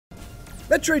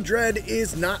Metroid Dread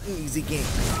is not an easy game.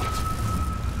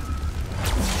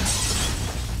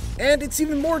 And it's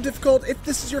even more difficult if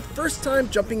this is your first time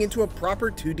jumping into a proper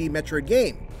 2D Metroid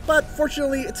game. But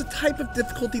fortunately, it's a type of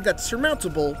difficulty that's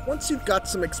surmountable once you've got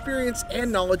some experience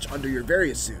and knowledge under your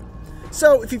Varia Suit.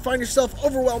 So if you find yourself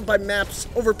overwhelmed by maps,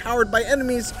 overpowered by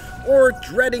enemies, or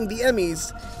dreading the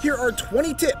E.M.M.Is, here are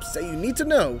 20 tips that you need to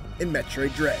know in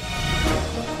Metroid Dread.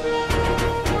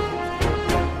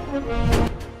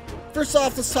 First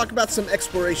off, let's talk about some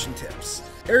exploration tips.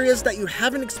 Areas that you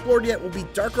haven't explored yet will be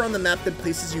darker on the map than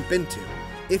places you've been to.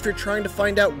 If you're trying to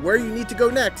find out where you need to go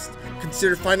next,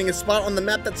 consider finding a spot on the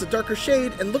map that's a darker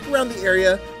shade and look around the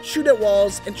area, shoot at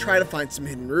walls, and try to find some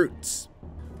hidden routes.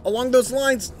 Along those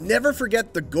lines, never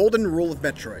forget the golden rule of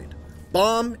Metroid: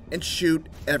 bomb and shoot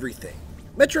everything.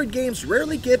 Metroid games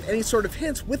rarely give any sort of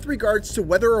hints with regards to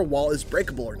whether a wall is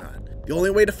breakable or not. The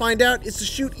only way to find out is to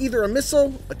shoot either a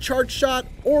missile, a charge shot,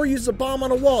 or use a bomb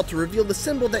on a wall to reveal the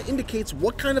symbol that indicates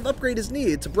what kind of upgrade is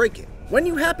needed to break it. When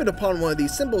you happen upon one of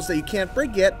these symbols that you can't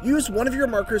break yet, use one of your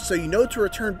markers so you know to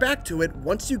return back to it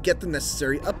once you get the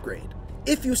necessary upgrade.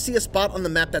 If you see a spot on the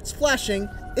map that's flashing,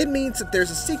 it means that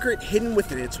there's a secret hidden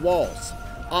within its walls.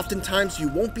 Oftentimes you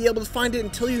won't be able to find it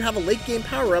until you have a late game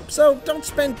power-up, so don't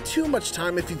spend too much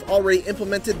time if you've already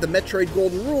implemented the Metroid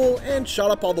Golden Rule and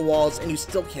shot up all the walls and you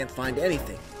still can't find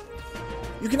anything.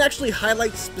 You can actually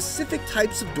highlight specific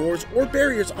types of doors or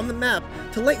barriers on the map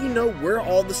to let you know where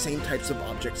all the same types of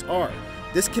objects are.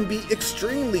 This can be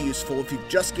extremely useful if you've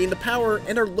just gained a power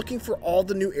and are looking for all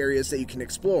the new areas that you can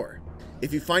explore.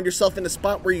 If you find yourself in a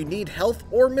spot where you need health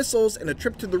or missiles and a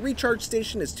trip to the recharge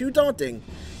station is too daunting,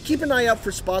 keep an eye out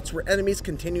for spots where enemies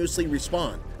continuously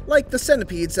respawn, like the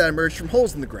centipedes that emerge from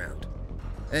holes in the ground.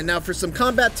 And now for some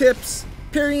combat tips.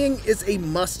 Parrying is a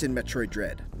must in Metroid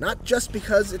Dread, not just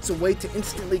because it's a way to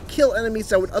instantly kill enemies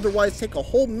that would otherwise take a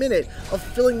whole minute of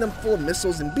filling them full of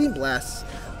missiles and beam blasts,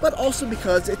 but also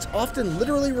because it's often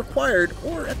literally required,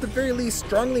 or at the very least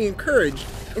strongly encouraged,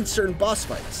 in certain boss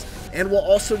fights, and will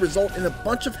also result in a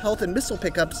bunch of health and missile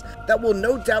pickups that will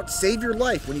no doubt save your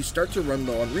life when you start to run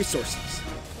low on resources.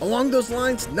 Along those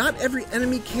lines, not every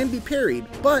enemy can be parried,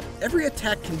 but every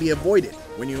attack can be avoided.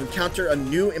 When you encounter a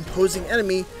new imposing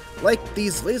enemy, like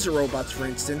these laser robots for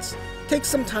instance, take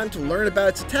some time to learn about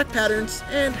its attack patterns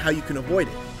and how you can avoid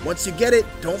it. Once you get it,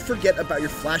 don't forget about your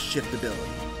flash shift ability.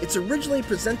 It's originally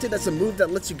presented as a move that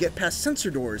lets you get past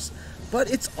sensor doors, but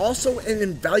it's also an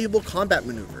invaluable combat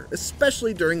maneuver,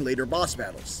 especially during later boss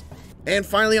battles. And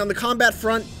finally, on the combat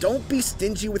front, don't be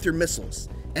stingy with your missiles.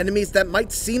 Enemies that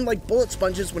might seem like bullet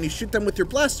sponges when you shoot them with your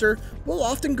blaster will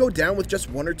often go down with just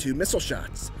 1 or 2 missile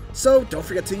shots, so don't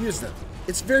forget to use them.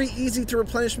 It's very easy to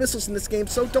replenish missiles in this game,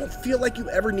 so don't feel like you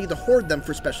ever need to hoard them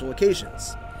for special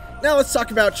occasions. Now let's talk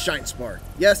about Shine Spark.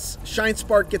 Yes, Shine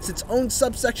Spark gets its own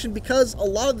subsection because a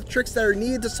lot of the tricks that are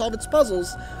needed to solve its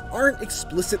puzzles aren't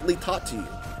explicitly taught to you.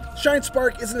 Shine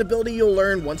Spark is an ability you'll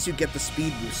learn once you get the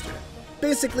speed booster.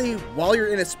 Basically, while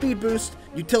you're in a speed boost,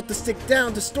 you tilt the stick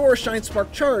down to store a Shine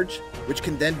Spark charge, which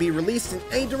can then be released in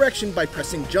any direction by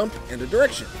pressing jump and a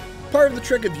direction. Part of the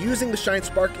trick of using the Shine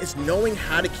Spark is knowing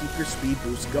how to keep your speed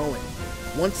boost going.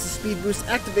 Once the speed boost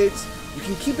activates, you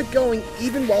can keep it going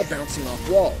even while bouncing off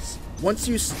walls. Once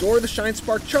you store the Shine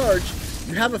Spark charge,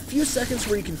 you have a few seconds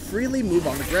where you can freely move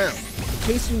on the ground, in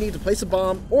case you need to place a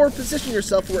bomb or position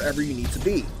yourself wherever you need to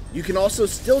be. You can also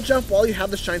still jump while you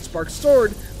have the Shine Spark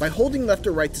stored by holding left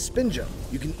or right to spin jump.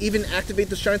 You can even activate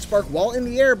the Shine Spark while in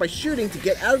the air by shooting to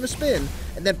get out of a spin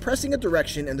and then pressing a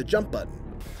direction and the jump button.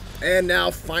 And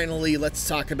now finally, let's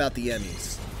talk about the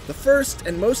E.M.M.Is. The first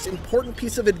and most important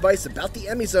piece of advice about the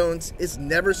E.M.M.I zones is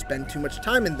never spend too much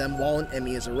time in them while an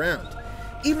E.M.M.I is around.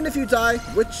 Even if you die,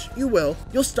 which you will,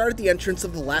 you'll start at the entrance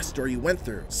of the last door you went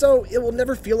through, so it will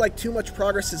never feel like too much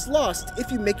progress is lost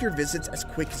if you make your visits as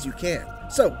quick as you can.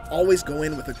 So always go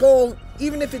in with a goal,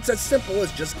 even if it's as simple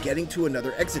as just getting to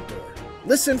another exit door.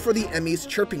 Listen for the E.M.M.I's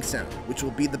chirping sound, which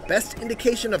will be the best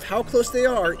indication of how close they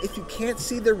are if you can't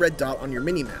see their red dot on your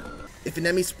minimap. If an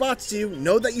E.M.M.I spots you,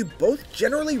 know that you both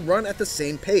generally run at the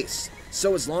same pace,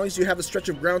 so as long as you have a stretch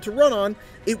of ground to run on,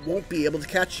 it won't be able to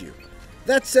catch you.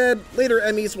 That said, later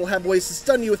E.M.M.Is will have ways to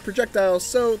stun you with projectiles,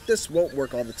 so this won't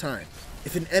work all the time.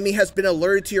 If an E.M.M.I has been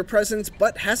alerted to your presence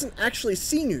but hasn't actually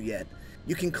seen you yet,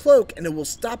 you can cloak and it will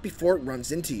stop before it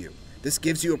runs into you. This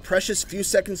gives you a precious few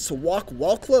seconds to walk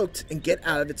while cloaked and get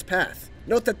out of its path.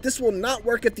 Note that this will not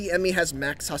work if the E.M.M.I has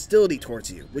max hostility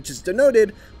towards you, which is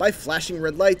denoted by flashing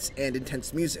red lights and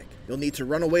intense music. You'll need to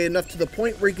run away enough to the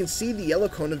point where you can see the yellow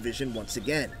cone of vision once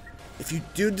again. If you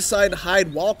do decide to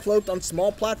hide while cloaked on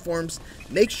small platforms,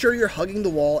 make sure you're hugging the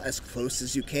wall as close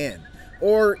as you can.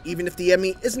 Or even if the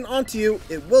E.M.M.I isn't onto you,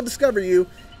 it will discover you,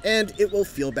 and it will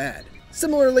feel bad.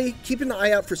 Similarly, keep an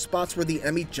eye out for spots where the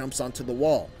E.M.M.I jumps onto the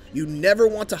wall. You never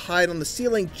want to hide on the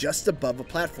ceiling just above a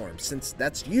platform, since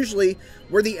that's usually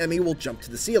where the E.M.M.I will jump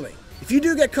to the ceiling. If you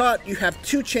do get caught, you have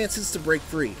two chances to break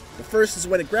free. The first is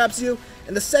when it grabs you,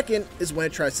 and the second is when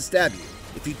it tries to stab you.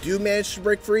 If you do manage to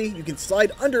break free, you can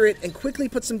slide under it and quickly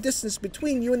put some distance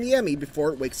between you and the E.M.M.I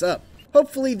before it wakes up.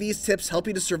 Hopefully these tips help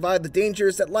you to survive the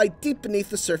dangers that lie deep beneath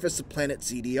the surface of planet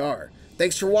ZDR.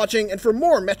 Thanks for watching, and for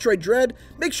more Metroid Dread,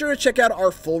 make sure to check out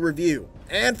our full review.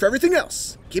 And for everything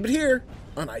else, keep it here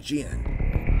on IGN.